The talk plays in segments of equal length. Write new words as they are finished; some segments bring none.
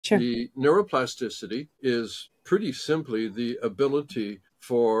Sure. The neuroplasticity is pretty simply the ability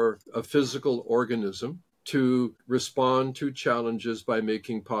for a physical organism to respond to challenges by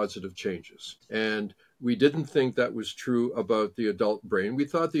making positive changes. And we didn't think that was true about the adult brain. We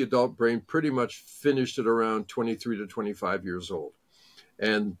thought the adult brain pretty much finished at around 23 to 25 years old.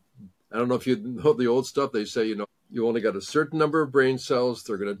 And I don't know if you know the old stuff. They say, you only got a certain number of brain cells,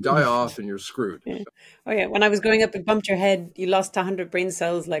 they're going to die off and you're screwed. Yeah. Oh yeah, when I was growing up, it bumped your head. You lost 100 brain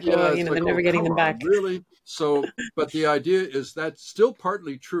cells. Like, oh, Yeah, it's they're like, oh, never getting come them on, back. really? So, but the idea is that's still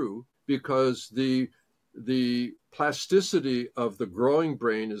partly true because the plasticity of the growing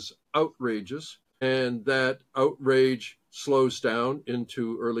brain is outrageous, and that outrage slows down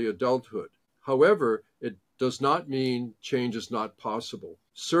into early adulthood. However, it does not mean change is not possible.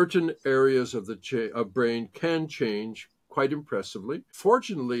 Certain areas of the brain can change quite impressively.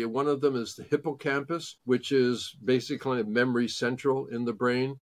 Fortunately, one of them is the hippocampus, which is basically a memory central in the brain.